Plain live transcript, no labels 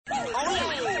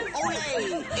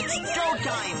Olé! It's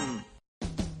showtime!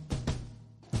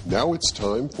 Now it's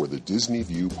time for the Disney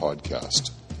View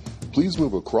podcast. Please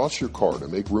move across your car to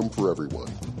make room for everyone.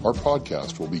 Our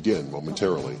podcast will begin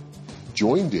momentarily.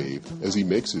 Join Dave as he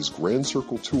makes his Grand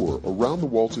Circle tour around the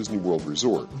Walt Disney World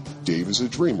Resort. Dave is a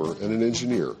dreamer and an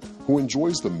engineer who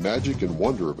enjoys the magic and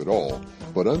wonder of it all,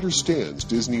 but understands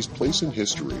Disney's place in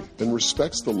history and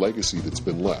respects the legacy that's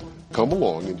been left. Come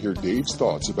along and hear Dave's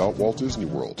thoughts about Walt Disney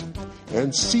World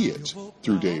and see it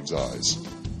through Dave's eyes.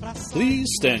 Please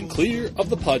stand clear of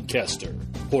the podcaster.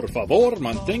 Por favor,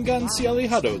 manténganse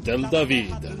alejado del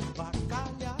David.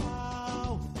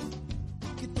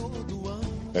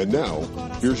 And now,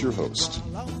 here's your host.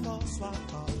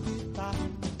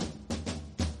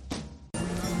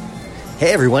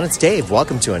 Hey everyone, it's Dave.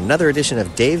 Welcome to another edition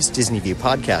of Dave's Disney View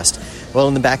podcast. Well,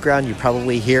 in the background, you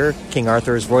probably hear King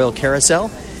Arthur's Royal Carousel.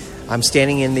 I'm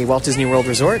standing in the Walt Disney World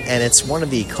Resort, and it's one of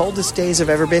the coldest days I've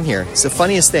ever been here. It's the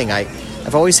funniest thing.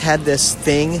 I've always had this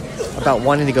thing about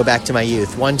wanting to go back to my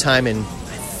youth. One time in, I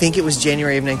think it was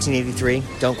January of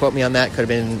 1983. Don't quote me on that. Could have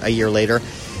been a year later.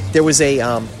 There was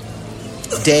a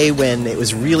day when it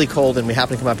was really cold, and we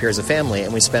happened to come up here as a family,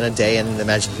 and we spent a day in the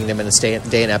Magic Kingdom and a day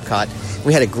in Epcot.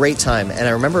 We had a great time, and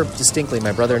I remember distinctly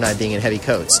my brother and I being in heavy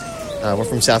coats. We're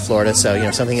from South Florida,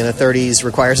 so something in the 30s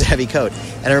requires a heavy coat.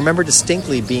 And I remember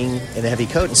distinctly being in a heavy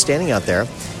coat and standing out there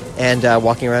and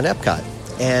walking around Epcot.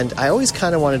 And I always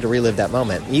kind of wanted to relive that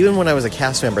moment. Even when I was a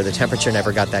cast member, the temperature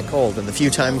never got that cold. And the few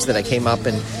times that I came up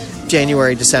in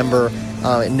January, December,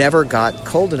 it never got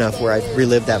cold enough where I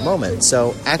relived that moment.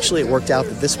 So actually it worked out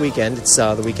that this weekend, it's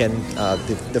the weekend,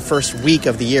 the first week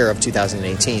of the year of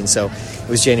 2018. So it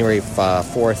was January 3rd,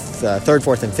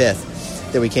 4th, and 5th.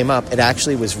 That we came up, it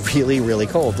actually was really, really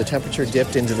cold. The temperature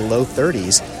dipped into the low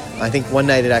 30s. I think one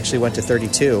night it actually went to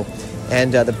 32.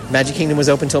 And the Magic Kingdom was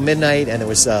open till midnight, and there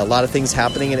was a lot of things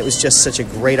happening, and it was just such a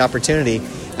great opportunity.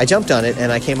 I jumped on it, and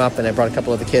I came up, and I brought a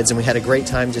couple of the kids, and we had a great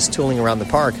time just tooling around the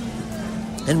park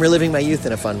and reliving my youth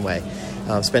in a fun way.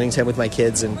 Spending time with my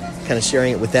kids and kind of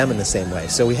sharing it with them in the same way.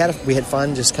 So we had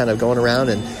fun just kind of going around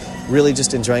and really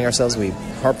just enjoying ourselves. We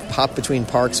hopped between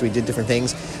parks. We did different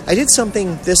things. I did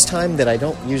something this time that I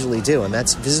don't usually do, and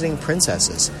that's visiting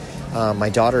princesses. My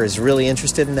daughter is really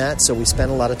interested in that, so we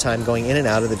spent a lot of time going in and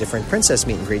out of the different princess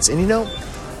meet and greets. And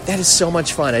that is so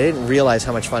much fun. I didn't realize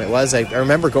how much fun it was. I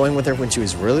remember going with her when she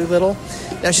was really little.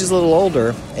 Now she's a little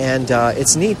older, and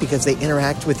it's neat because they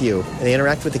interact with you. And they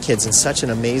interact with the kids in such an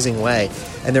amazing way,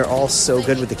 and they're all so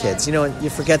good with the kids. You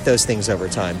forget those things over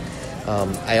time.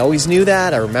 I always knew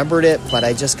that, I remembered it, but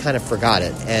I just kind of forgot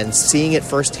it. And seeing it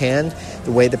firsthand,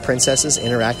 the way the princesses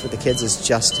interact with the kids is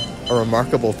just a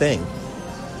remarkable thing.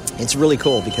 It's really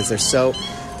cool because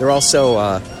they're all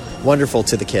so wonderful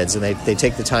to the kids, and they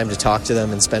take the time to talk to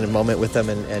them and spend a moment with them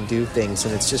and do things,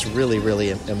 and it's just really,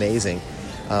 really amazing.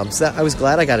 I was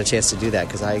glad I got a chance to do that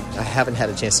because I haven't had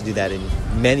a chance to do that in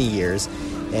many years.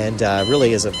 And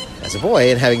really, as a boy,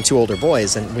 and having two older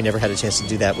boys, and we never had a chance to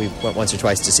do that. We went once or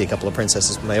twice to see a couple of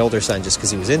princesses with my older son just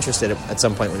because he was interested at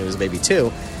some point when he was maybe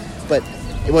 2. But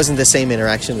it wasn't the same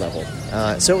interaction level.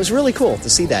 So it was really cool to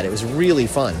see that. It was really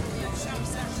fun.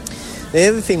 The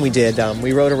other thing we did,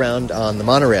 we rode around on the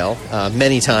monorail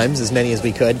many times, as many as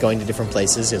we could, going to different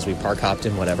places as we park hopped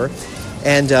and whatever.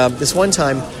 And this one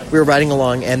time, we were riding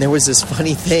along, and there was this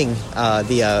funny thing.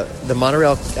 The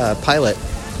monorail pilot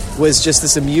was just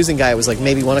this amusing guy. It was like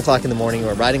maybe 1 o'clock in the morning. We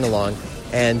were riding along,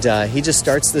 and he just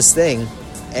starts this thing,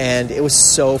 and it was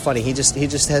so funny. He just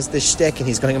has this shtick, and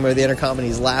he's going over the intercom, and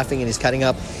he's laughing, and he's cutting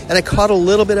up. And I caught a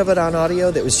little bit of it on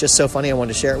audio that was just so funny. I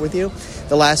wanted to share it with you.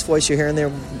 The last voice you hear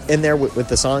in there with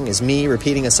the song is me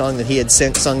repeating a song that he had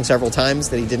sung several times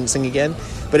that he didn't sing again.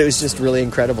 But it was just really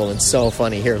incredible and so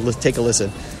funny. Here, let's take a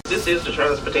listen. This is the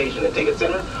Transportation and Ticket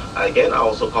Center. Again, I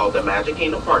also call the Magic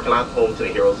Kingdom parking lot home to the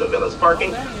heroes and villains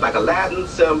parking, like Aladdin,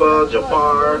 Simba,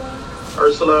 Jafar,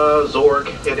 Ursula, Zork,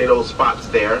 hitting those spots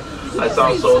there. It's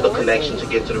also the connection to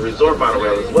get to the resort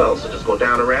monorail as well. So just go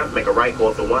down a ramp, make a right, go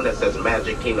up the one that says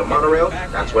Magic Kingdom monorail.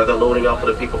 That's where they're loading up for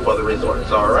the people for the resorts.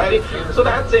 Alrighty, so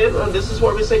that's it. This is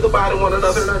where we say goodbye to one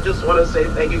another. And I just want to say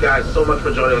thank you guys so much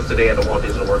for joining us today at the Walt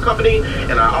Disney World Company.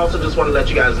 And I also just want to let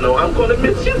you guys know I'm going to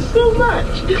miss you so much.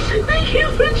 Thank you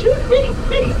for joining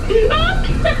me.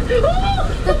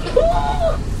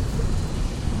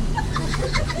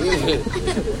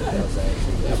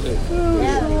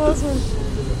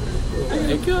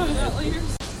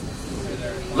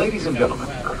 Ladies and gentlemen,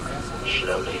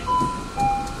 slowly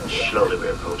we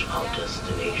approach our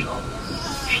destination.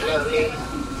 Slowly,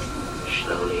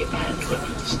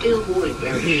 and still moving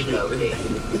very slowly.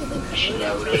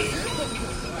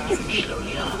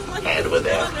 slowly up. And with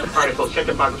that, alright folks, check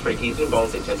your pockets for the keys and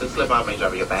bones. They tend to slip out. Make sure you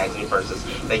have your bags and your purses.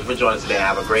 Thank you for joining us today.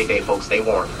 Have a great day, folks. Stay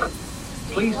warm.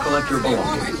 Please collect your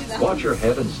belongings. Watch your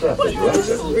head and step as you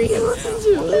exit.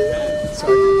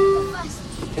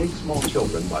 Take small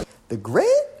children by... The Great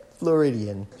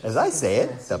Floridian. As I say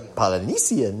it, the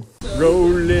Polynesian.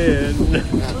 Rolling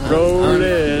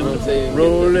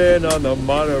on the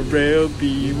monorail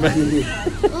beam.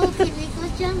 Oh, can we go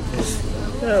jump?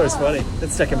 That was funny.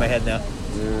 That's stuck in my head now.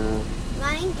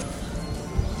 Mine?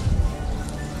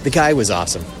 The guy was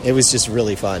awesome. It was just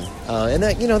really fun. And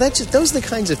that, those are the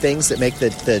kinds of things that make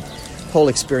the whole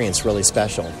experience really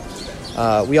special.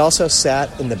 We also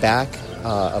sat in the back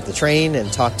of the train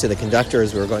and talked to the conductor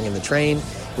as we were going in the train.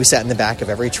 We sat in the back of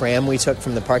every tram we took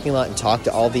from the parking lot and talked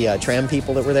to all the tram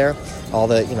people that were there, all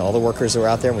the workers that were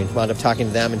out there. And we wound up talking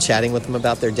to them and chatting with them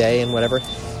about their day and whatever.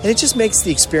 And it just makes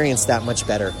the experience that much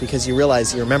better because you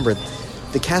remember,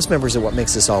 the cast members are what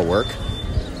makes this all work.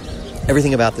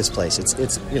 Everything about this place,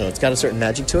 it's got a certain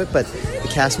magic to it, but the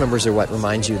cast members are what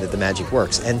reminds you that the magic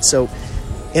works. And so,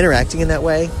 interacting in that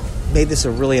way made this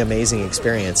a really amazing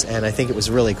experience, and I think it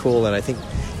was really cool, and I think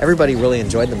everybody really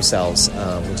enjoyed themselves. We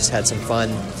just had some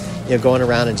fun, going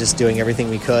around and just doing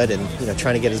everything we could, and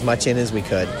trying to get as much in as we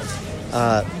could.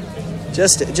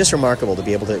 Just remarkable to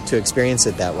be able to experience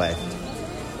it that way.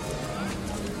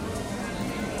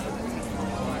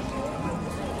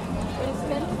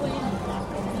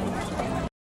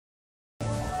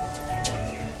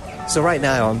 So right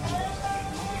now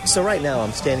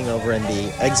I'm standing over in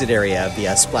the exit area of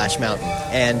the Splash Mountain,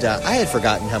 and I had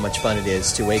forgotten how much fun it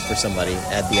is to wait for somebody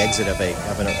at the exit of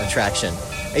an attraction.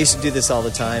 I used to do this all the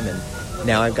time, and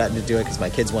now I've gotten to do it because my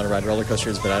kids want to ride roller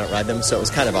coasters, but I don't ride them, so it was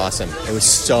kind of awesome. It was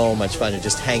so much fun to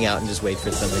just hang out and just wait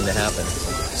for something to happen.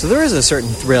 So there is a certain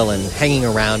thrill in hanging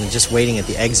around and just waiting at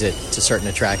the exit to certain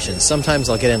attractions. Sometimes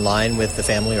I'll get in line with the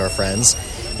family or friends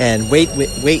and wait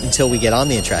until we get on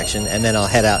the attraction, and then I'll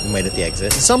head out and wait at the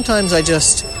exit. And sometimes I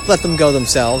just let them go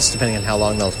themselves, depending on how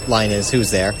long the line is, who's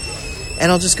there,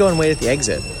 and I'll just go and wait at the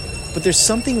exit. But there's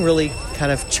something really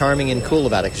kind of charming and cool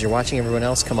about it because you're watching everyone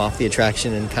else come off the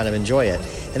attraction and kind of enjoy it.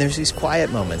 And there's these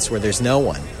quiet moments where there's no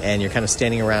one, and you're kind of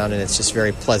standing around, and it's just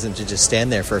very pleasant to just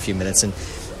stand there for a few minutes and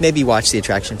maybe watch the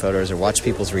attraction photos or watch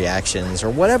people's reactions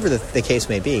or whatever the case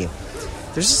may be.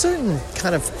 There's a certain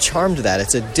kind of charm to that.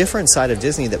 It's a different side of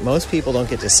Disney that most people don't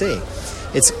get to see.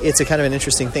 It's a kind of an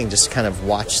interesting thing just to kind of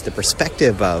watch the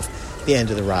perspective of the end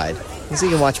of the ride. And so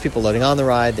you can watch people loading on the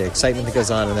ride, the excitement that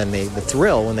goes on, and then the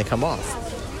thrill when they come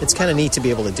off. It's kind of neat to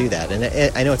be able to do that.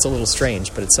 And I know it's a little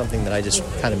strange, but it's something that I just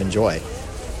kind of enjoy.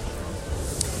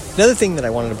 Another thing that I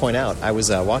wanted to point out, I was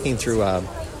walking through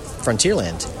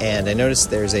Frontierland, and I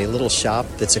noticed there's a little shop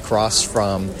that's across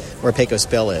from where Pecos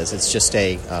Bill is. It's just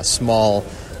a small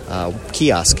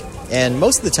kiosk, and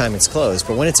most of the time it's closed,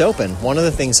 but when it's open, one of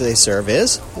the things that they serve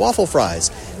is waffle fries.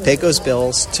 Pecos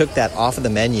Bill's took that off of the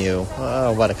menu,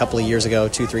 a couple of years ago,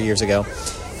 2-3 years ago,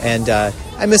 and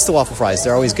I miss the waffle fries.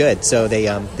 They're always good, so they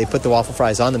put the waffle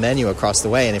fries on the menu across the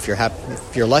way, and if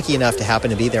you're lucky enough to happen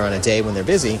to be there on a day when they're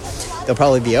busy, they'll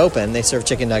probably be open. They serve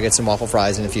chicken nuggets and waffle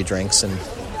fries and a few drinks and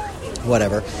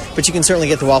whatever. But you can certainly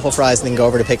get the waffle fries and then go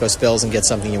over to Pecos Bill's and get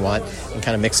something you want and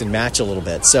kind of mix and match a little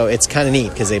bit. So it's kind of neat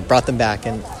because they brought them back,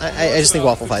 and I just think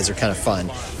waffle fries are kind of fun.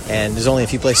 And there's only a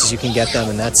few places you can get them,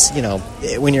 and that's,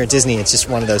 when you're at Disney, it's just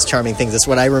one of those charming things. That's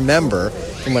what I remember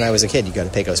from when I was a kid. You go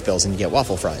to Pecos Bill's and you get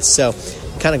waffle fries. So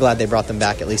I'm kind of glad they brought them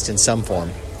back, at least in some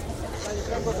form.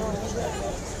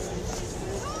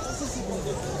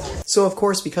 So, of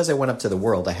course, because I went up to the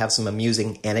world, I have some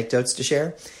amusing anecdotes to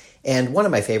share. And one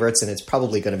of my favorites, and it's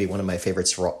probably going to be one of my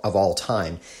favorites of all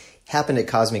time, happened at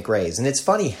Cosmic Rays. And it's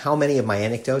funny how many of my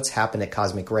anecdotes happen at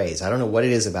Cosmic Rays. I don't know what it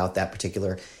is about that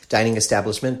particular dining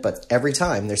establishment, but every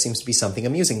time there seems to be something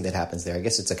amusing that happens there. I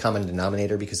guess it's a common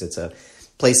denominator because it's a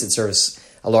place that serves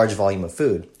a large volume of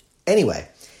food. Anyway,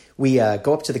 we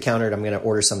go up to the counter, and I'm going to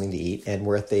order something to eat, and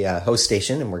we're at the host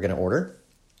station, and we're going to order.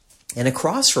 And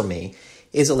across from me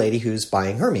is a lady who's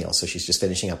buying her meal, so she's just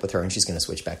finishing up with her, and she's going to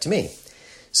switch back to me.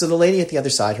 So the lady at the other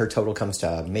side, her total comes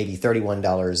to maybe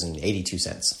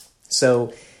 $31.82.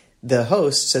 So the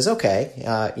host says, okay,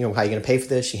 how are you going to pay for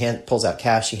this? She pulls out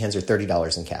cash. She hands her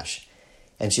 $30 in cash.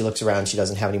 And she looks around. She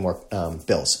doesn't have any more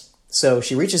bills. So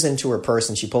she reaches into her purse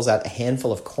and she pulls out a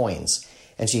handful of coins.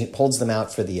 And she holds them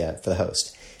out for the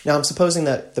host. Now, I'm supposing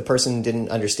that the person didn't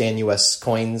understand U.S.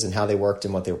 coins and how they worked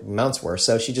and what their amounts were.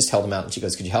 So she just held them out and she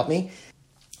goes, could you help me?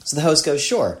 So the host goes,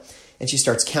 sure. And she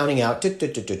starts counting out,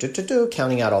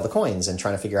 counting out all the coins and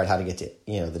trying to figure out how to get to,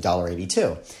 the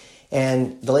 $1.82.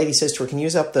 And the lady says to her, can you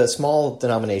use up the small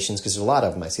denominations? Because there's a lot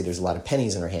of them. I see there's a lot of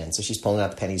pennies in her hand. So she's pulling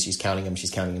out the pennies. She's counting them.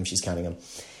 She's counting them. She's counting them.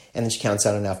 And then she counts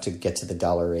out enough to get to the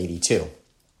 $1.82.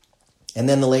 And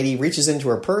then the lady reaches into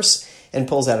her purse and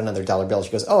pulls out another dollar bill.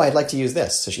 She goes, oh, I'd like to use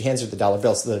this. So she hands her the dollar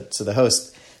bill. So the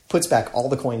host puts back all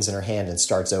the coins in her hand and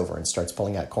starts over and starts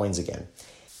pulling out coins again.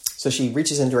 So she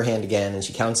reaches into her hand again and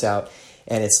she counts out,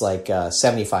 and it's like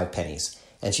 75 pennies.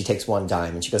 And she takes one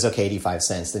dime and she goes, okay, 85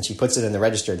 cents. Then she puts it in the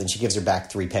register. Then she gives her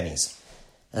back 3 pennies.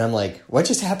 And I'm like, what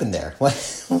just happened there? What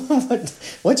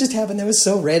just happened? That was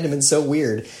so random and so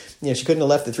weird. She couldn't have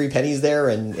left the 3 pennies there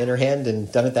and in her hand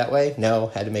and done it that way. No,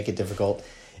 had to make it difficult.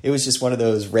 It was just one of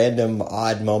those random,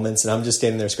 odd moments. And I'm just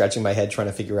standing there scratching my head trying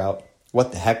to figure out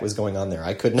what the heck was going on there.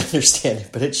 I couldn't understand it,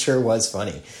 but it sure was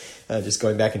funny. Just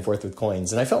going back and forth with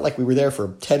coins. And I felt like we were there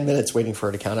for 10 minutes waiting for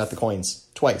her to count out the coins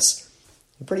twice.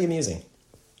 Pretty amusing.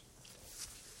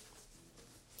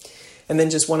 And then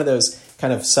just one of those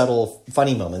kind of subtle,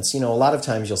 funny moments. A lot of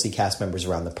times you'll see cast members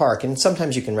around the park, and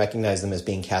sometimes you can recognize them as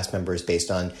being cast members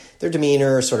based on their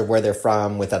demeanor, sort of where they're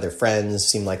from, with other friends,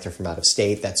 seem like they're from out of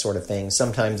state, that sort of thing.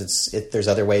 Sometimes there's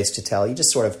other ways to tell. You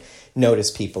just sort of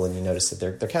notice people, and you notice that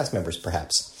they're cast members,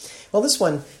 perhaps. Well, this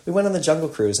one, we went on the Jungle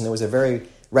Cruise, and there was a very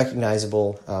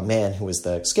recognizable man who was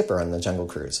the skipper on the Jungle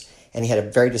Cruise, and he had a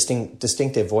very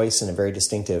distinctive voice and a very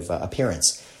distinctive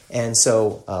appearance. And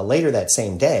so later that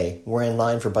same day, we're in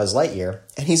line for Buzz Lightyear,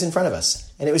 and he's in front of us.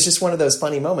 And it was just one of those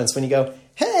funny moments when you go,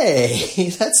 hey,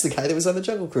 that's the guy that was on the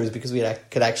Jungle Cruise, because we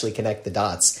could actually connect the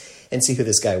dots and see who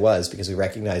this guy was because we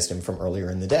recognized him from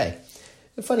earlier in the day.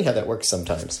 It's funny how that works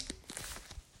sometimes.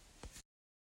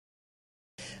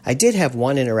 I did have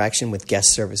one interaction with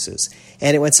guest services,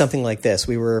 and it went something like this.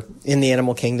 We were in the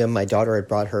Animal Kingdom. My daughter had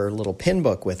brought her little pin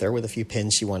book with her with a few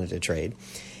pins she wanted to trade.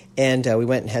 And we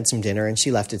went and had some dinner, and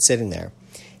she left it sitting there.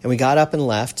 And we got up and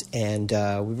left, and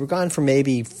we were gone for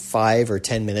maybe 5 or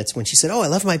 10 minutes when she said, oh, I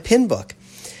left my pin book.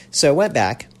 So I went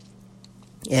back,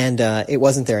 and it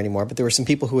wasn't there anymore, but there were some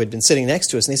people who had been sitting next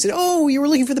to us, and they said, oh, you were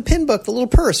looking for the pin book, the little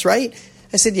purse, right?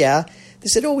 I said, yeah. They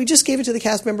said, oh, we just gave it to the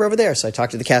cast member over there. So I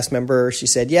talked to the cast member. She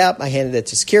said, yeah, I handed it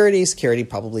to security. Security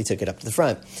probably took it up to the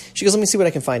front. She goes, let me see what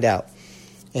I can find out.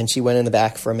 And she went in the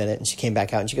back for a minute, and she came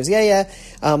back out, and she goes,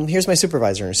 here's my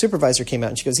supervisor. And her supervisor came out,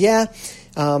 and she goes,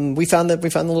 we found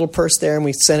the little purse there, and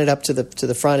we sent it up to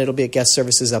the front. It'll be at guest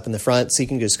services up in the front, so you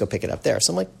can just go pick it up there.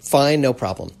 So I'm like, fine, no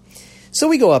problem. So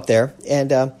we go up there,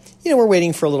 and we're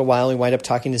waiting for a little while. We wind up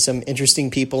talking to some interesting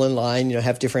people in line,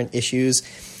 have different issues.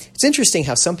 It's interesting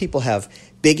how some people have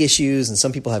big issues, and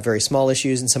some people have very small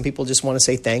issues, and some people just want to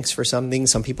say thanks for something.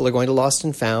 Some people are going to Lost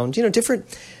and Found, different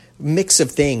mix of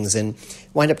things, and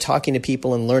wind up talking to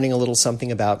people and learning a little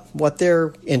something about what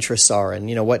their interests are and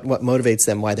what motivates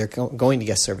them, why they're going to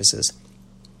guest services.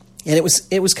 And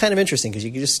it was kind of interesting because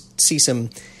you could just see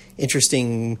some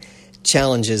interesting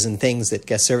challenges and things that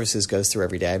guest services goes through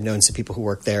every day. I've known some people who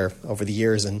work there over the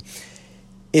years, and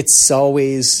it's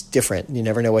always different. You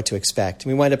never know what to expect.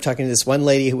 And we wind up talking to this one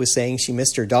lady who was saying she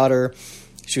missed her daughter.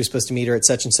 She was supposed to meet her at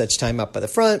such and such time up by the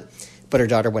front, but her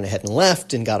daughter went ahead and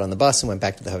left and got on the bus and went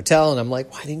back to the hotel. And I'm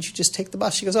like, why didn't you just take the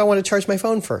bus? She goes, I want to charge my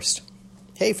phone first.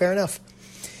 Hey, fair enough.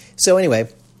 So anyway,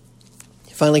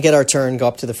 finally get our turn, go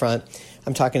up to the front.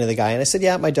 I'm talking to the guy, and I said,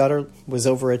 yeah, my daughter was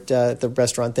over at the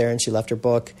restaurant there, and she left her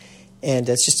book. And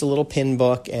it's just a little pin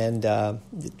book, and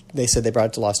they said they brought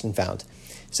it to Lost and Found.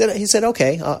 He said,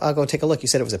 okay, I'll go take a look. You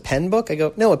said it was a pen book? I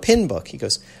go, no, a pin book. He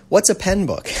goes, what's a pen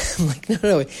book? I'm like,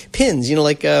 no, pins,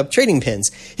 like trading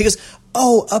pins. He goes,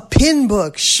 oh, a pin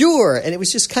book, sure. And it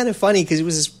was just kind of funny because it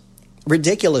was this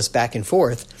ridiculous back and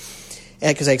forth.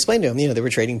 And because I explained to him, they were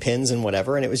trading pins and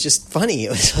whatever, and it was just funny.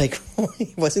 It was like,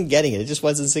 he wasn't getting it. It just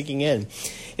wasn't sinking in. And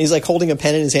he's like holding a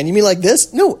pen in his hand. You mean like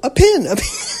this? No, a pin.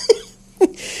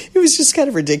 It was just kind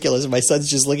of ridiculous. My son's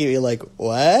just looking at me like,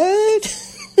 what?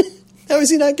 How is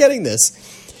he not getting this?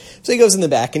 So he goes in the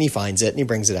back and he finds it and he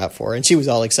brings it out for her. And she was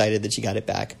all excited that she got it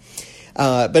back.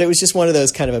 But it was just one of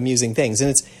those kind of amusing things.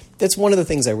 And that's one of the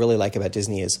things I really like about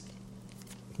Disney is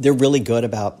they're really good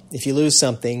about if you lose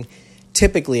something,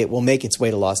 typically it will make its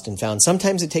way to Lost and Found.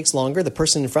 Sometimes it takes longer. The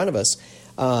person in front of us,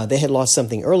 they had lost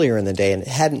something earlier in the day and it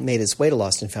hadn't made its way to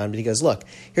Lost and Found. But he goes, look,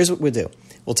 here's what we'll do.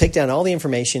 We'll take down all the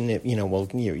information.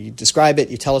 You describe it.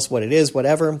 You tell us what it is,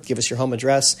 whatever. Give us your home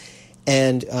address.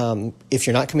 And if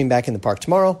you're not coming back in the park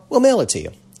tomorrow, we'll mail it to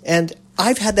you. And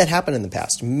I've had that happen in the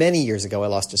past. Many years ago, I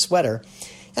lost a sweater,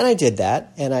 and I did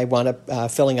that, and I wound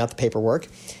up filling out the paperwork.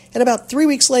 And about 3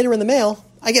 weeks later in the mail,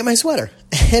 I get my sweater.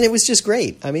 And it was just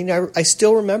great. I mean, I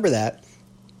still remember that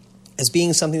as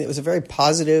being something that was a very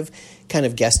positive kind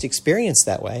of guest experience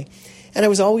that way. And I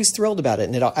was always thrilled about it,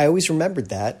 and I always remembered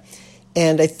that.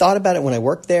 And I thought about it when I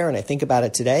worked there, and I think about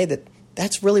it today, that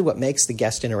that's really what makes the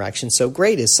guest interaction so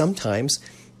great, is sometimes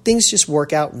things just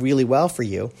work out really well for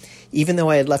you. Even though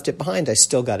I had left it behind, I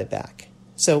still got it back.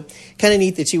 So kind of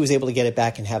neat that she was able to get it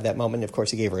back and have that moment. Of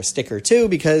course, I gave her a sticker too,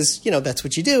 because, that's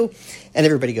what you do, and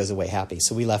everybody goes away happy.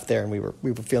 So we left there, and we were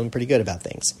feeling pretty good about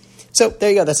things. So there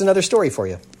you go. That's another story for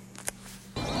you.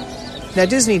 Now,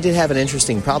 Disney did have an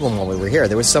interesting problem while we were here.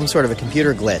 There was some sort of a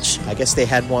computer glitch. I guess they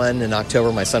had one in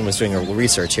October. My son was doing a little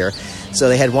research here. So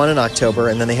they had one in October,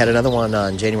 and then they had another one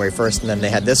on January 1st, and then they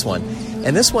had this one.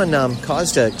 And this one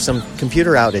caused some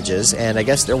computer outages, and I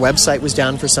guess their website was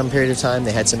down for some period of time.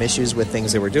 They had some issues with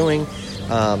things they were doing.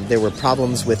 There were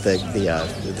problems with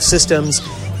the systems.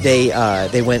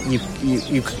 They went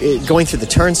going through the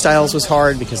turnstiles was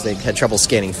hard because they had trouble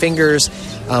scanning fingers.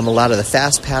 A lot of the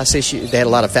fast pass issues. They had a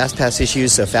lot of fast pass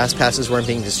issues, so fast passes weren't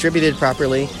being distributed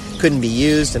properly, couldn't be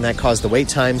used, and that caused the wait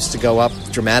times to go up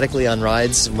dramatically on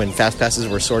rides when fast passes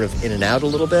were sort of in and out a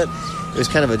little bit. It was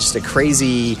kind of just a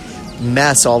crazy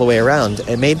mess all the way around.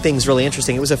 It made things really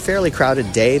interesting. It was a fairly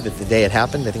crowded day the day it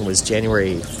happened. I think it was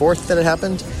January 4th that it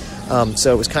happened.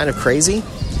 So it was kind of crazy,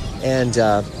 and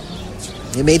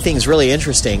it made things really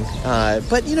interesting,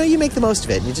 but you make the most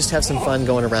of it, and you just have some fun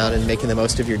going around and making the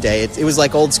most of your day. It was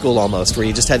like old school almost, where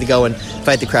you just had to go and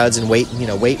fight the crowds and wait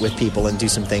with people and do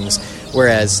some things.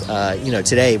 Whereas,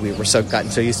 today we were gotten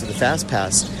so used to the Fast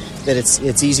Pass that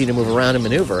it's easy to move around and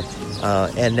maneuver.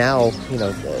 And now,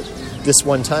 this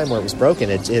one time where it was broken,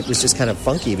 it was just kind of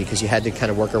funky because you had to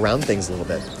kind of work around things a little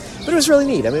bit. But it was really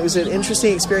neat. I mean, it was an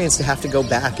interesting experience to have to go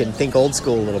back and think old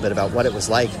school a little bit about what it was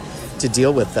like to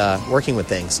deal with working with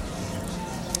things.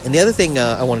 And the other thing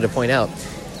I wanted to point out,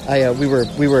 we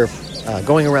were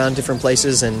going around different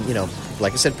places and,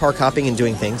 like I said, park hopping and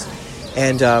doing things.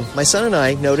 And my son and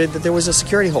I noted that there was a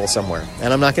security hole somewhere.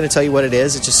 And I'm not going to tell you what it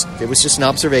is. It was just an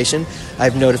observation.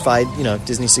 I've notified,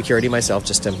 Disney security myself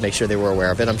just to make sure they were aware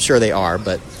of it. I'm sure they are,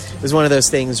 but it was one of those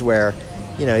things where,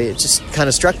 it just kind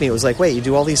of struck me. It was like, wait, you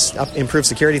do all these improved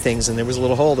security things, and there was a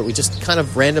little hole that we just kind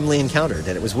of randomly encountered,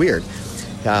 and it was weird.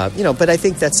 But I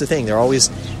think that's the thing. They're always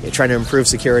trying to improve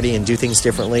security and do things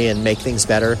differently and make things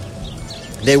better.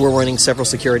 They were running several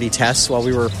security tests while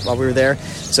we were there.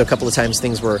 So a couple of times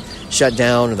things were shut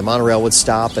down, or the monorail would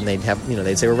stop, and they'd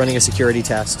say we're running a security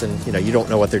test, and you don't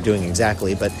know what they're doing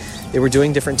exactly, but they were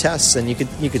doing different tests, and you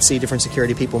could see different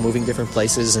security people moving different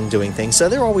places and doing things. So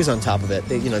they're always on top of it.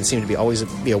 They seem to always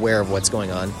be aware of what's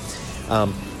going on.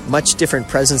 Much different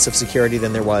presence of security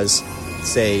than there was,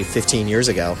 say, 15 years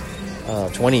ago.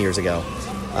 20 years ago,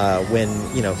 when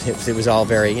it was all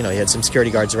very you had some security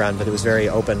guards around, but it was very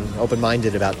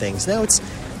open-minded about things. Now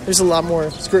there's a lot more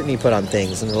scrutiny put on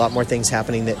things, and a lot more things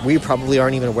happening that we probably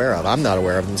aren't even aware of. I'm not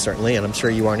aware of them, certainly, and I'm sure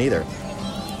you aren't either.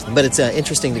 But it's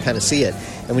interesting to kind of see it.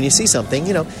 And when you see something,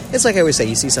 it's like I always say,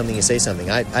 you see something, you say something.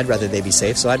 I'd rather they be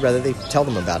safe, so I'd rather they tell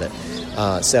them about it.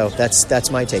 So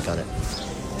that's my take on it.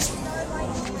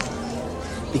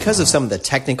 Because of some of the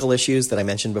technical issues that I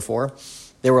mentioned before,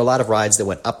 there were a lot of rides that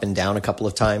went up and down a couple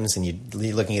of times, and you'd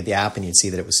be looking at the app and you'd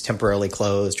see that it was temporarily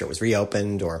closed, or it was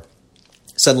reopened, or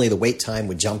suddenly the wait time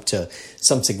would jump to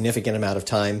some significant amount of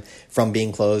time from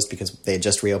being closed because they had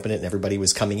just reopened it and everybody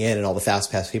was coming in and all the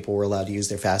Fast Pass people were allowed to use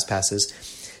their Fast Passes.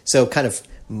 So kind of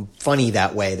funny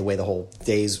that way, the way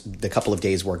the couple of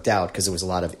days worked out, because there was a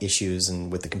lot of issues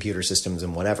and with the computer systems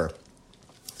and whatever.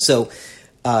 So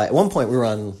at one point we were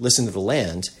on Listen to the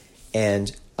Land,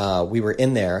 and we were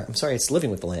in there. I'm sorry, it's Living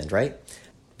with the Land, right?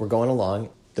 We're going along.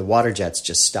 The water jets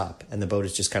just stop, and the boat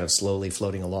is just kind of slowly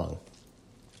floating along.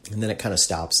 And then it kind of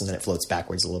stops, and then it floats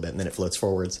backwards a little bit, and then it floats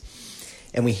forwards.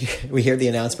 And we hear the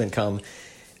announcement come,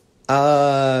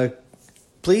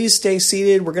 please stay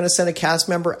seated. We're going to send a cast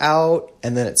member out.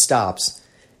 And then it stops.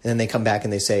 And then they come back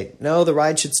and they say, no, the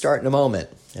ride should start in a moment.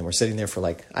 And we're sitting there for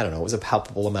it was a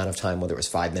palpable amount of time, whether it was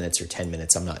 5 minutes or 10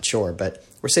 minutes, I'm not sure. But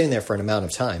we're sitting there for an amount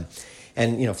of time.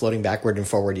 And, floating backward and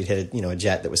forward, you'd hit a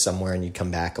jet that was somewhere, and you'd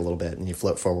come back a little bit, and you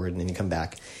float forward, and then you come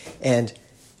back. And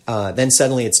then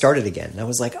suddenly it started again. And I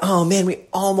was like, oh, man, we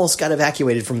almost got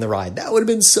evacuated from the ride. That would have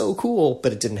been so cool.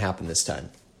 But it didn't happen this time.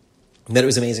 And then it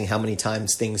was amazing how many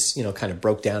times things, kind of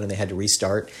broke down and they had to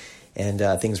restart, and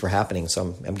things were happening.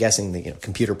 So I'm guessing the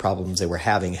computer problems they were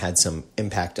having had some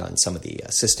impact on some of the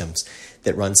systems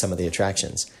that run some of the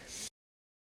attractions.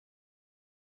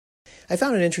 I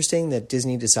found it interesting that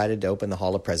Disney decided to open the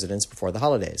Hall of Presidents before the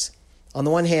holidays. On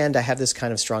the one hand, I have this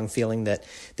kind of strong feeling that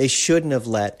they shouldn't have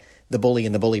let the bully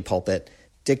in the bully pulpit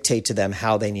dictate to them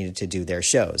how they needed to do their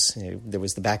shows. There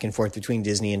was the back and forth between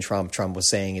Disney and Trump. Trump was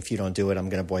saying, if you don't do it, I'm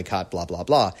going to boycott, blah, blah,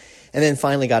 blah. And then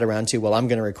finally got around to, well, I'm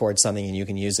going to record something and you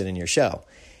can use it in your show.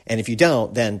 And if you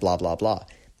don't, then blah, blah, blah.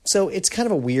 So it's kind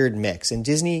of a weird mix, and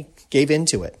Disney gave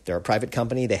into it. They're a private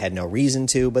company. They had no reason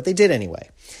to, but they did anyway.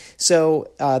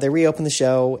 So they reopened the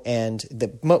show, and the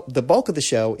bulk of the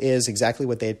show is exactly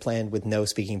what they had planned, with no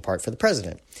speaking part for the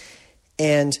president.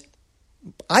 And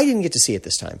I didn't get to see it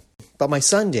this time, but my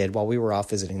son did while we were off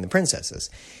visiting the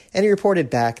princesses. And he reported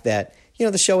back that,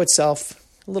 the show itself,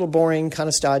 a little boring, kind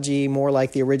of stodgy, more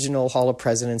like the original Hall of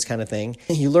Presidents kind of thing.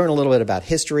 You learn a little bit about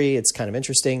history. It's kind of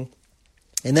interesting.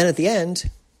 And then at the end,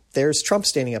 there's Trump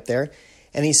standing up there,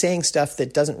 and he's saying stuff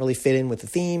that doesn't really fit in with the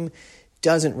theme,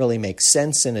 doesn't really make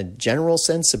sense in a general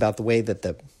sense about the way that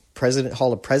the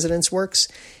Hall of Presidents works.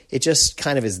 It just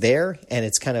kind of is there, and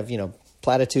it's kind of,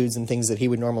 platitudes and things that he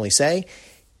would normally say.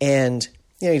 And,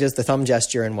 he does the thumb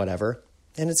gesture and whatever,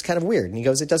 and it's kind of weird. And he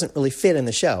goes, it doesn't really fit in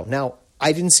the show. Now,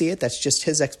 I didn't see it. That's just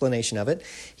his explanation of it.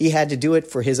 He had to do it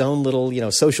for his own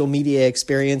little, social media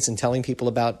experience and telling people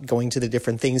about going to the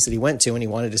different things that he went to, and he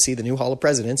wanted to see the new Hall of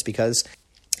Presidents because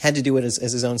had to do it as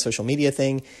his own social media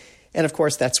thing. And of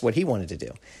course, that's what he wanted to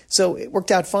do. So it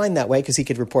worked out fine that way because he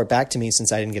could report back to me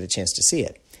since I didn't get a chance to see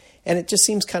it. And it just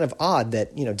seems kind of odd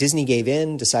that, Disney gave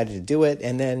in, decided to do it,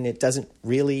 and then it doesn't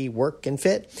really work and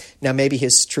fit. Now, maybe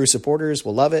his true supporters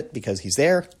will love it because he's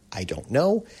there. I don't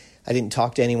know. I didn't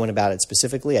talk to anyone about it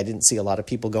specifically. I didn't see a lot of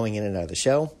people going in and out of the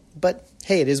show. But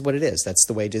hey, it is what it is. That's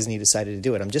the way Disney decided to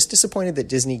do it. I'm just disappointed that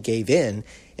Disney gave in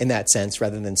that sense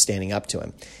rather than standing up to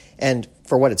him. And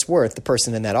for what it's worth, the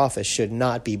person in that office should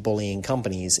not be bullying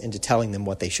companies into telling them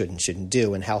what they should and shouldn't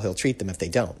do and how he'll treat them if they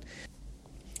don't.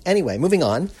 Anyway, moving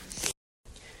on.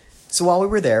 So while we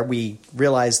were there, we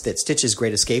realized that Stitch's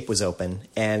Great Escape was open,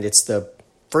 and it's the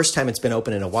first time it's been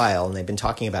open in a while, and they've been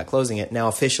talking about closing it. Now,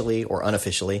 officially or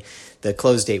unofficially, the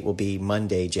close date will be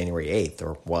Monday, January 8th,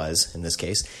 or was in this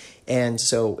case. And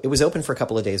so it was open for a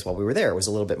couple of days while we were there. It was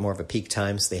a little bit more of a peak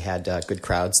time, so they had good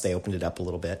crowds. They opened it up a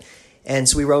little bit. And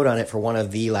so we rode on it for one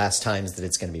of the last times that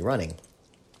it's going to be running.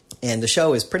 And the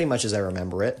show is pretty much as I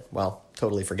remember it. Well,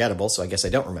 totally forgettable, so I guess I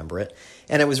don't remember it.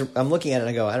 And I'm looking at it and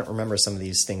I go, I don't remember some of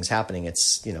these things happening.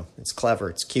 It's, it's clever,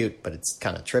 it's cute, but it's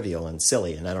kind of trivial and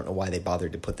silly, and I don't know why they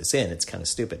bothered to put this in. It's kind of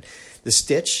stupid. The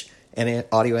Stitch and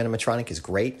audio animatronic is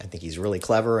great. I think he's really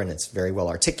clever, and it's very well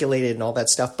articulated and all that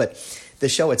stuff, but the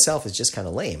show itself is just kind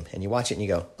of lame. And you watch it and you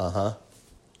go, uh-huh.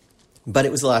 But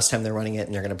it was the last time they're running it,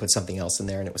 and they're going to put something else in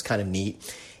there, and it was kind of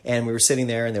neat. And we were sitting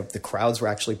there, and the crowds were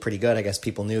actually pretty good. I guess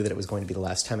people knew that it was going to be the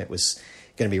last time it was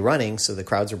going to be running, so the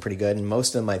crowds were pretty good. And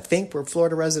most of them, I think, were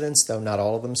Florida residents, though not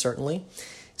all of them, certainly.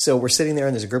 So we're sitting there,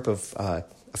 and there's a group of a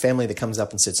family that comes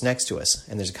up and sits next to us.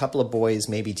 And there's a couple of boys,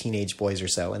 maybe teenage boys or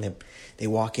so, and they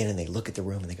walk in, and they look at the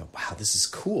room, and they go, wow, this is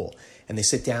cool. And they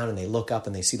sit down, and they look up,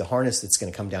 and they see the harness that's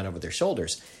going to come down over their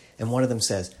shoulders. And one of them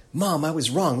says, Mom, I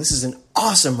was wrong. This is an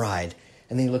awesome ride.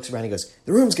 And then he looks around and he goes,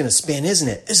 the room's going to spin, isn't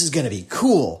it? This is going to be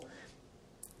cool.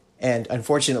 And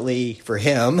unfortunately for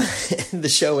him, the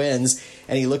show ends,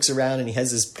 and he looks around and he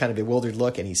has this kind of bewildered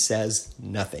look, and he says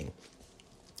nothing.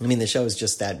 I mean, the show is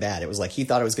just that bad. It was like he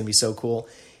thought it was going to be so cool,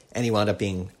 and he wound up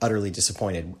being utterly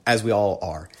disappointed, as we all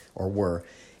are or were.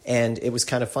 And it was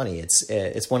kind of funny.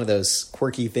 It's one of those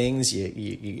quirky things.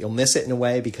 You'll miss it in a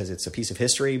way because it's a piece of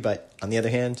history, but on the other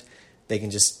hand, they can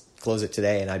just close it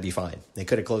today and I'd be fine. They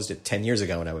could have closed it 10 years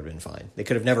ago and I would have been fine. They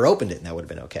could have never opened it and that would have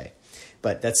been okay.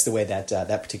 But that's the way that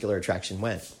particular attraction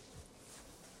went.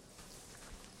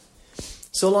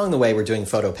 So along the way, we're doing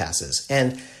photo passes.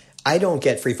 And I don't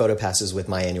get free photo passes with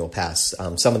my annual pass.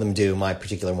 Some of them do. My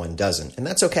particular one doesn't. And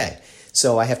that's okay.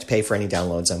 So I have to pay for any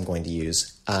downloads I'm going to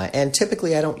use. And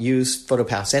typically I don't use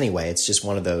PhotoPass anyway. It's just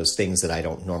one of those things that I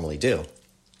don't normally do.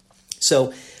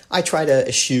 So I try to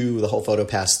eschew the whole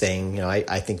PhotoPass thing.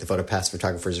 I think the PhotoPass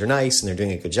photographers are nice and they're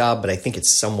doing a good job, but I think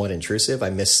it's somewhat intrusive. I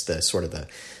miss the sort of the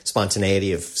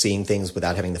spontaneity of seeing things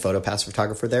without having the PhotoPass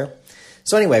photographer there.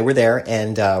 So anyway, we're there,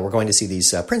 and we're going to see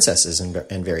these princesses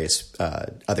and various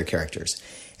other characters.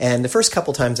 And the first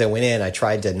couple times I went in, I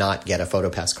tried to not get a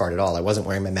PhotoPass card at all. I wasn't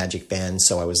wearing my magic band,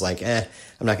 so I was like, I'm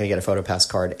not going to get a PhotoPass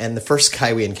card. And the first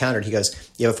guy we encountered, he goes,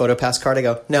 you have a PhotoPass card? I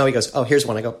go, no. He goes, oh, here's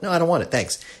one. I go, no, I don't want it,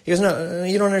 thanks. He goes, no,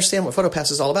 you don't understand what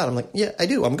PhotoPass is all about. I'm like, yeah, I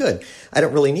do. I'm good. I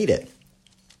don't really need it.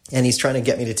 And he's trying to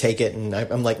get me to take it, and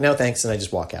I'm like, no, thanks, and I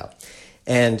just walk out.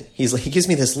 And he gives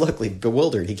me this look, like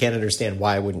bewildered. He can't understand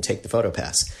why I wouldn't take the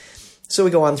PhotoPass. So we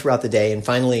go on throughout the day, and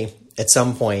finally, at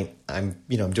some point, I'm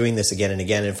doing this again and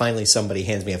again, and finally somebody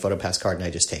hands me a PhotoPass card, and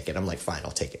I just take it. I'm like, fine,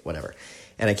 I'll take it, whatever.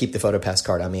 And I keep the PhotoPass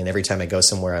card on me, and every time I go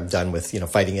somewhere, I'm done with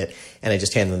fighting it, and I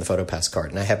just hand them the PhotoPass card.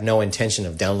 And I have no intention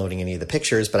of downloading any of the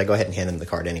pictures, but I go ahead and hand them the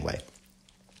card anyway.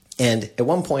 And at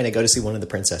one point, I go to see one of the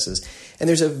princesses, and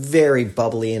there's a very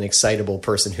bubbly and excitable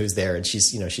person who's there, and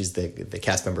she's the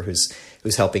cast member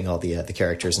who's helping all the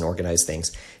characters and organize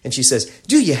things. And she says,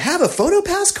 "Do you have a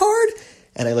PhotoPass card?"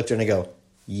 And I looked at her and I go,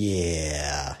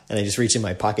 "Yeah." And I just reach in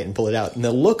my pocket and pull it out. And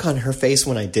the look on her face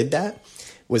when I did that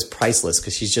was priceless,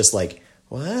 because she's just like,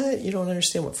 "What? You don't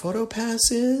understand what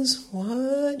PhotoPass is?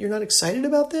 What? You're not excited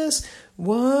about this?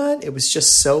 What?" It was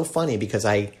just so funny because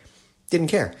I didn't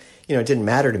care. It didn't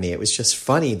matter to me. It was just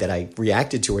funny that I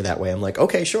reacted to her that way. I'm like,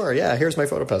 "Okay, sure. Yeah, here's my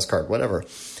PhotoPass card, whatever."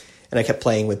 And I kept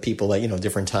playing with people that,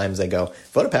 different times I go,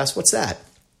 "PhotoPass, what's that?"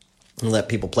 And let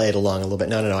people play it along a little bit.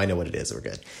 No, I know what it is. We're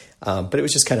good. But it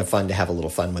was just kind of fun to have a little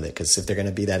fun with it, because if they're going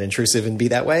to be that intrusive and be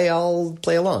that way, I'll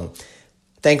play along.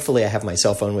 Thankfully, I have my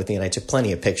cell phone with me, and I took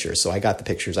plenty of pictures. So I got the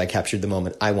pictures. I captured the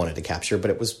moment I wanted to capture, but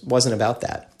it wasn't about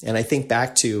that. And I think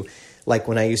back to like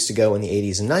when I used to go in the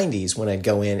 80s and 90s, when I'd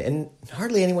go in and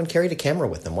hardly anyone carried a camera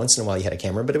with them. Once in a while you had a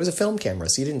camera, but it was a film camera,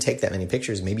 so you didn't take that many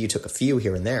pictures. Maybe you took a few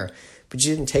here and there, but you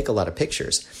didn't take a lot of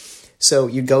pictures. So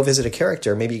you'd go visit a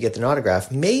character, maybe you get an autograph,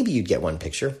 maybe you'd get one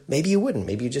picture, maybe you wouldn't.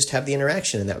 Maybe you just have the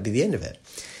interaction and that would be the end of it.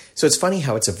 So it's funny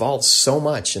how it's evolved so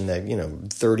much in the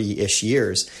 30-ish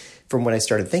years from when I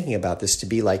started thinking about this, to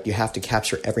be like you have to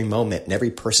capture every moment and every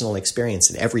personal experience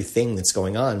and everything that's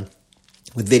going on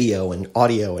with video and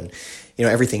audio and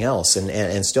everything else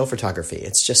and still photography.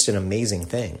 It's just an amazing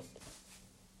thing.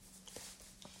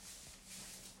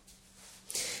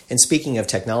 And speaking of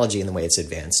technology and the way it's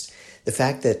advanced, the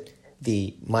fact that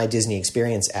the My Disney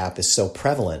Experience app is so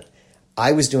prevalent,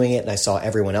 I was doing it and I saw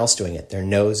everyone else doing it. Their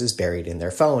nose is buried in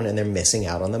their phone and they're missing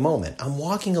out on the moment. I'm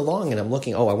walking along and I'm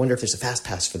looking, I wonder if there's a fast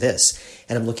pass for this.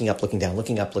 And I'm looking up, looking down,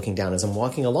 looking up, looking down as I'm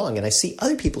walking along, and I see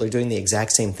other people are doing the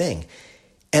exact same thing.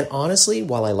 And honestly,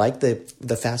 while I like the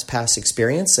fast pass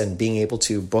experience and being able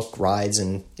to book rides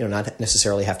and not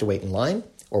necessarily have to wait in line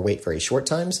or wait very short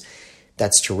times,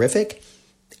 that's terrific.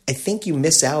 I think you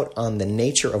miss out on the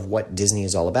nature of what Disney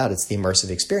is all about. It's the immersive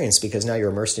experience, because now you're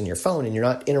immersed in your phone and you're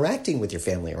not interacting with your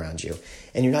family around you,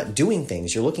 and you're not doing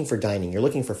things. You're looking for dining. You're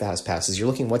looking for fast passes. You're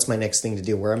looking, what's my next thing to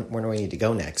do? Where do I need to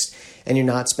go next? And you're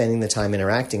not spending the time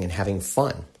interacting and having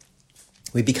fun.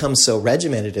 We become so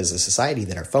regimented as a society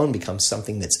that our phone becomes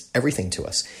something that's everything to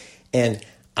us. And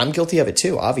I'm guilty of it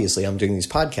too. Obviously, I'm doing these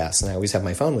podcasts and I always have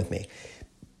my phone with me.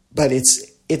 But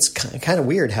it's kind of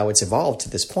weird how it's evolved to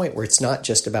this point where it's not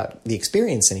just about the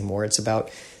experience anymore. It's about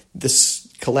this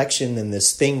collection and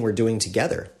this thing we're doing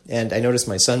together. And I noticed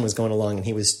my son was going along and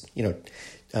he was,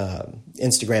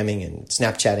 Instagramming and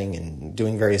Snapchatting and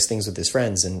doing various things with his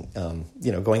friends and,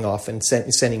 going off and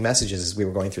sending messages as we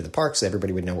were going through the park so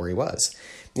everybody would know where he was.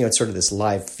 It's sort of this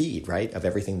live feed, right, of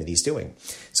everything that he's doing.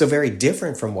 So very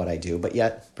different from what I do, but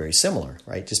yet very similar,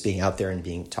 right? Just being out there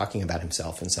and talking about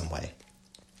himself in some way,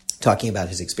 talking about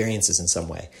his experiences in some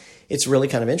way. It's really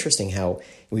kind of interesting how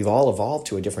we've all evolved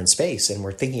to a different space and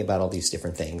we're thinking about all these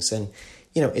different things. And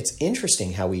it's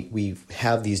interesting how we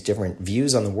have these different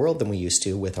views on the world than we used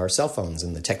to with our cell phones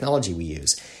and the technology we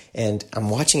use. And I'm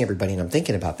watching everybody and I'm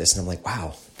thinking about this and I'm like,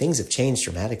 wow, things have changed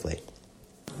dramatically.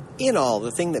 In all,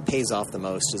 the thing that pays off the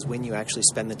most is when you actually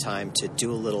spend the time to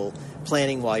do a little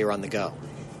planning while you're on the go.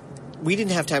 We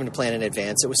didn't have time to plan in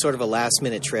advance. It was sort of a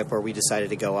last-minute trip where we decided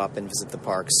to go up and visit the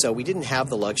parks, so we didn't have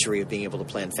the luxury of being able to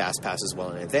plan fast passes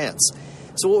well in advance.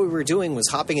 So what we were doing was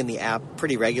hopping in the app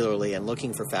pretty regularly and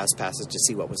looking for fast passes to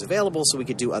see what was available so we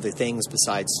could do other things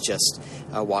besides just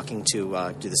walking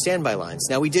to do the standby lines.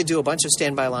 Now, we did do a bunch of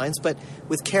standby lines, but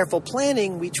with careful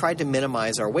planning, we tried to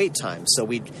minimize our wait times. So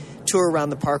we'd tour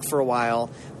around the park for a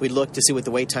while. We'd look to see what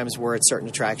the wait times were at certain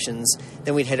attractions.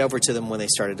 Then we'd head over to them when they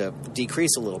started to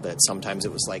decrease a little bit. Sometimes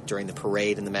it was like during the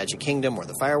parade in the Magic Kingdom or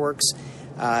the fireworks.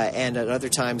 And at other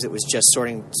times it was just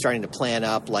starting to plan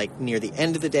up like near the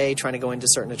end of the day, trying to go into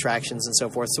certain attractions and so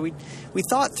forth. So we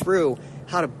thought through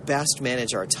how to best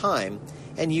manage our time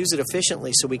and use it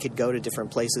efficiently so we could go to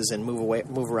different places and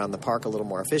move around the park a little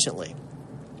more efficiently.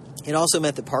 It also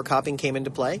meant that park hopping came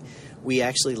into play. We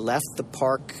actually left the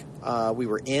park we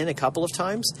were in a couple of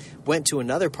times, went to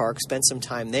another park, spent some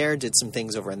time there, did some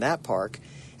things over in that park,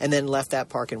 and then left that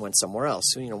park and went somewhere else.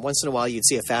 So, once in a while you'd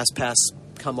see a fast pass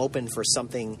come open for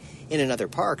something in another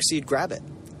park, so you'd grab it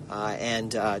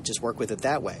and just work with it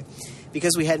that way.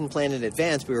 Because we hadn't planned in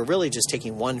advance, we were really just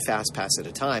taking one fast pass at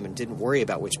a time and didn't worry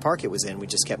about which park it was in. We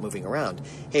just kept moving around.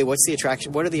 Hey, what's the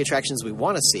attraction? What are the attractions we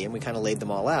want to see? And we kind of laid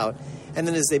them all out. And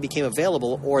then as they became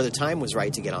available or the time was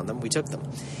right to get on them, we took them.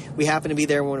 We happened to be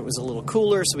there when it was a little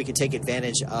cooler, so we could take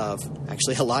advantage of,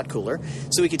 actually a lot cooler,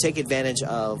 so we could take advantage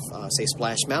of, say,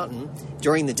 Splash Mountain.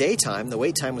 During the daytime, the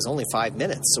wait time was only 5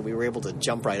 minutes, so we were able to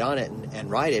jump right on it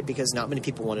and ride it because not many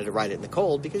people wanted to ride it in the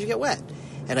cold because because you get wet.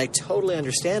 And I totally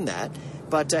understand that,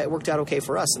 but it worked out okay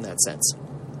for us in that sense.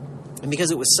 And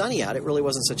because it was sunny out, it really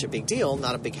wasn't such a big deal,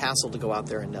 not a big hassle to go out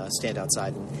there and stand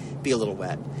outside and be a little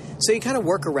wet. So you kind of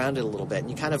work around it a little bit, and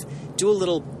you kind of do a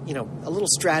little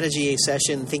strategy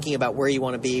session, thinking about where you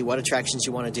want to be, what attractions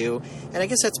you want to do. And I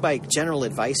guess that's my general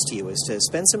advice to you, is to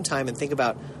spend some time and think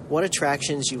about what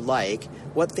attractions you like,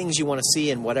 what things you want to see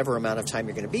in whatever amount of time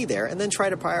you're going to be there, and then try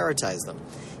to prioritize them.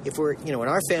 If we're, in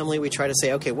our family, we try to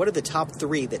say, okay, what are the top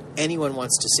 3 that anyone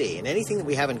wants to see? And anything that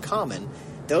we have in common,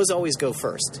 those always go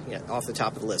first, off the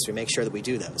top of the list. We make sure that we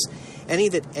do those. Any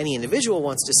that any individual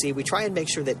wants to see, we try and make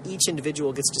sure that each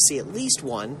individual gets to see at least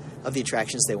one of the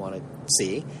attractions they want to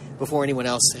see before anyone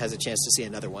else has a chance to see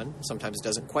another one. Sometimes it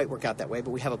doesn't quite work out that way,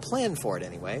 but we have a plan for it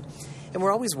anyway. And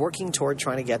we're always working toward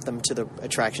trying to get them to the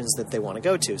attractions that they want to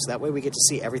go to, so that way we get to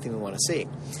see everything we want to see.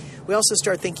 We also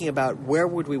start thinking about where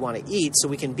would we want to eat so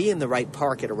we can be in the right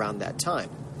park at around that time.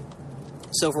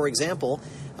 So, for example,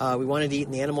 we wanted to eat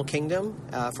in the Animal Kingdom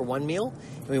for one meal,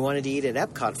 and we wanted to eat at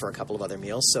Epcot for a couple of other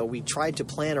meals, so we tried to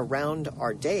plan around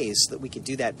our days so that we could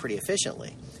do that pretty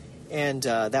efficiently. And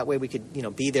that way we could,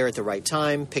 be there at the right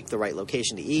time, pick the right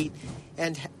location to eat,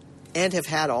 and have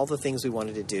had all the things we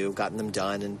wanted to do, gotten them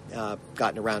done, and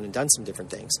gotten around and done some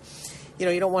different things.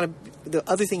 You don't want to. The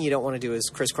other thing you don't want to do is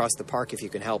crisscross the park if you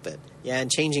can help it. Yeah, and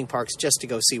changing parks just to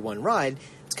go see one ride,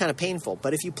 it's kind of painful.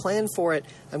 But if you plan for it,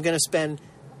 I'm going to spend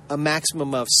a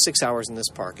maximum of 6 hours in this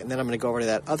park, and then I'm going to go over to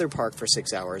that other park for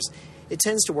 6 hours. It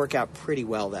tends to work out pretty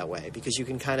well that way, because you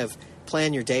can kind of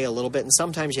plan your day a little bit, and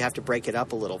sometimes you have to break it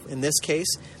up a little. In this case,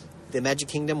 the Magic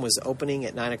Kingdom was opening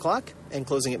at 9 o'clock and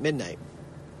closing at midnight.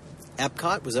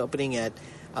 Epcot was opening at,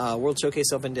 World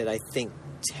Showcase opened at, I think,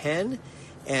 10,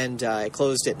 and it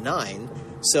closed at 9.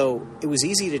 So it was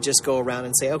easy to just go around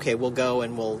and say, okay, we'll go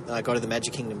and we'll go to the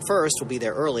Magic Kingdom first. We'll be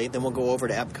there early. Then we'll go over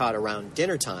to Epcot around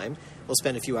dinner time. We'll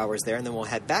spend a few hours there, and then we'll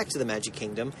head back to the Magic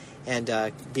Kingdom and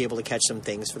be able to catch some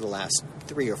things for the last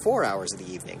 3 or 4 hours of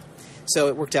the evening. So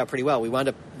it worked out pretty well. We wound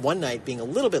up one night being a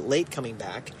little bit late coming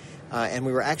back, and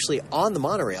we were actually on the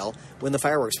monorail when the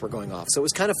fireworks were going off. So it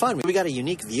was kind of fun. We got a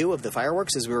unique view of the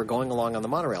fireworks as we were going along on the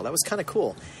monorail. That was kind of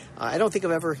cool. I don't think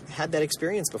I've ever had that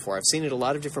experience before. I've seen it a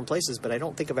lot of different places, but I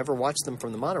don't think I've ever watched them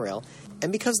from the monorail.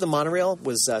 And because the monorail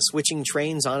was switching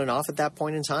trains on and off at that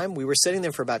point in time, we were sitting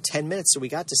there for about 10 minutes, so we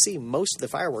got to see most of the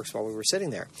fireworks while we were sitting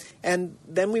there. And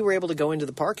then we were able to go into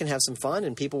the park and have some fun,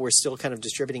 and people were still kind of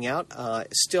distributing out.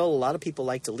 Still, a lot of people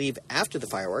like to leave after the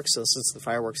fireworks, so since the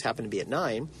fireworks happened to be at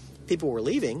 9, people were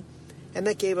leaving, and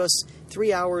that gave us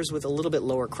 3 hours with a little bit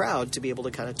lower crowd to be able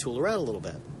to kind of tool around a little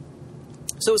bit.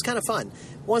 So it was kind of fun.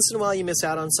 Once in a while you miss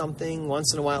out on something.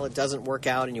 Once in a while it doesn't work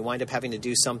out and you wind up having to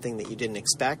do something that you didn't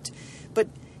expect. But,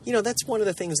 that's one of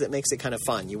the things that makes it kind of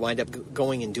fun. You wind up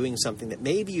going and doing something that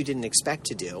maybe you didn't expect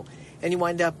to do, and you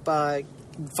wind up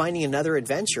finding another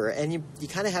adventure, and you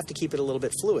kind of have to keep it a little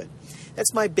bit fluid.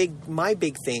 That's my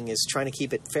big thing, is trying to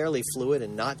keep it fairly fluid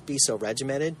and not be so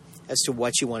regimented as to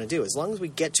what you want to do. As long as we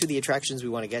get to the attractions we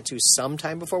want to get to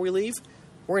sometime before we leave,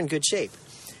 we're in good shape.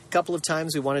 A couple of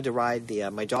times we wanted to ride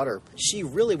my daughter, she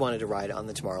really wanted to ride on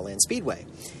the Tomorrowland Speedway.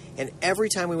 And every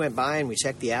time we went by and we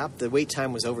checked the app, the wait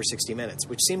time was over 60 minutes,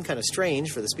 which seemed kind of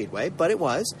strange for the Speedway, but it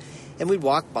was. And we'd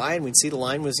walk by and we'd see the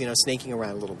line was, snaking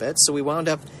around a little bit. So we wound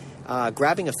up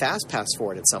grabbing a fast pass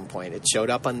for it at some point. It showed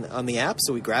up on the app,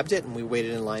 so we grabbed it and we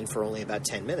waited in line for only about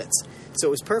 10 minutes. So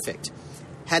it was perfect.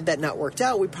 Had that not worked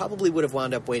out, we probably would have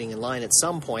wound up waiting in line at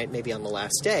some point, maybe on the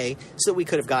last day, so we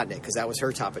could have gotten it, because that was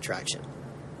her top attraction.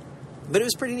 But it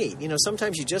was pretty neat.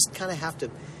 Sometimes you just kind of have to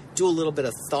do a little bit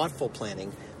of thoughtful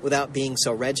planning without being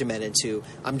so regimented to,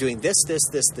 I'm doing this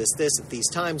at these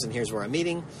times, and here's where I'm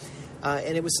eating.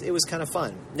 And it was kind of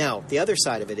fun. Now, the other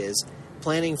side of it is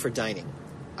planning for dining.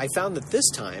 I found that this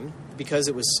time, because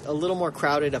it was a little more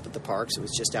crowded up at the parks, it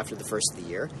was just after the first of the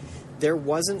year, there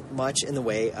wasn't much in the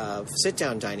way of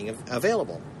sit-down dining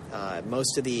available.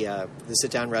 Most of the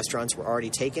sit-down restaurants were already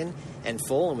taken and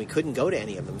full, and we couldn't go to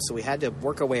any of them. So we had to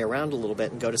work our way around a little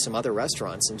bit and go to some other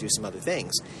restaurants and do some other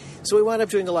things. So we wound up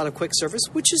doing a lot of quick service,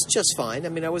 which is just fine. I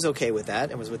mean, I was okay with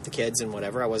that. I was with the kids and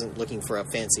whatever. I wasn't looking for a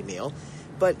fancy meal.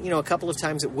 But, a couple of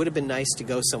times it would have been nice to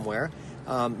go somewhere,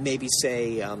 maybe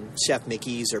say Chef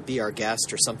Mickey's or Be Our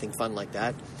Guest or something fun like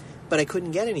that. But I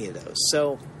couldn't get any of those.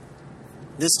 So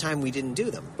this time we didn't do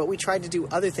them. But we tried to do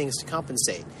other things to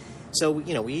compensate. So,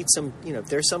 we eat some,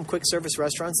 there's some quick service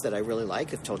restaurants that I really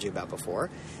like, I've told you about before.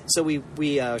 So we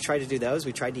tried to do those.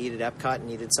 We tried to eat at Epcot and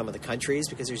eat at some of the countries,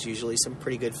 because there's usually some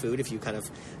pretty good food. If you kind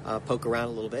of poke around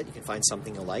a little bit, you can find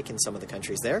something you like in some of the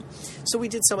countries there. So we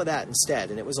did some of that instead,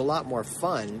 and it was a lot more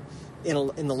fun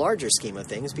in the larger scheme of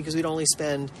things, because we'd only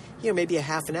spend, maybe a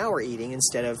half an hour eating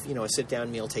instead of, a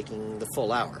sit-down meal taking the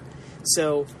full hour.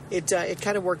 So it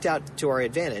kind of worked out to our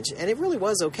advantage, and it really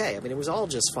was okay. I mean, it was all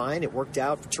just fine. It worked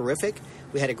out terrific.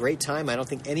 We had a great time. I don't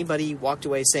think anybody walked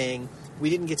away saying we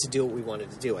didn't get to do what we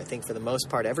wanted to do. I think for the most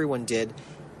part, everyone did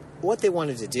what they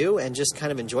wanted to do and just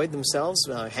kind of enjoyed themselves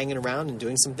hanging around and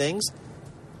doing some things.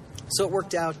 So it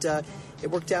worked out.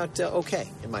 Okay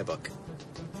in my book.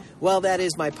 Well, that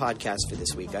is my podcast for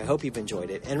this week. I hope you've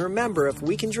enjoyed it. And remember, if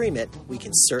we can dream it, we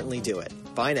can certainly do it.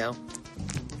 Bye now.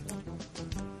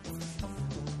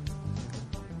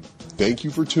 Thank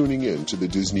you for tuning in to the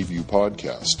Disney View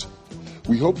podcast.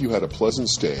 We hope you had a pleasant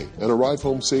stay and arrive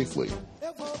home safely.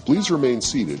 Please remain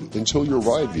seated until your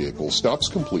ride vehicle stops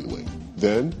completely.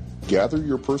 Then, gather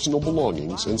your personal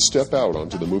belongings and step out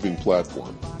onto the moving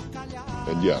platform.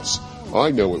 And yes,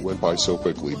 I know it went by so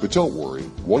quickly, but don't worry.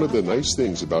 One of the nice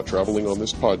things about traveling on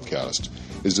this podcast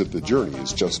is that the journey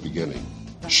is just beginning.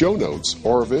 Show notes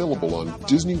are available on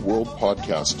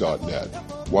DisneyWorldPodcast.net.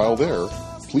 While there,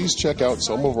 please check out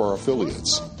some of our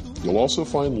affiliates. You'll also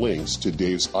find links to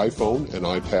Dave's iPhone and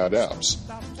iPad apps.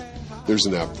 There's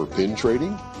an app for pin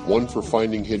trading, one for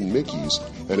finding hidden Mickeys,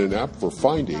 and an app for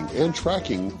finding and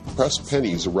tracking pressed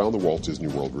pennies around the Walt Disney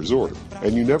World Resort.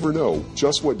 And you never know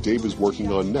just what Dave is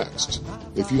working on next.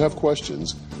 If you have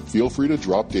questions, feel free to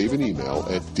drop Dave an email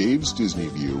at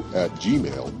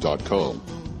davesdisneyview@gmail.com.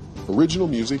 Original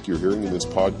music you're hearing in this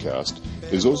podcast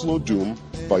is Oslo Doom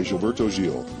by Gilberto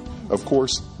Gil. Of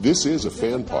course, this is a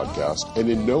fan podcast and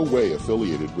in no way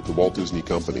affiliated with the Walt Disney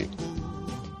Company.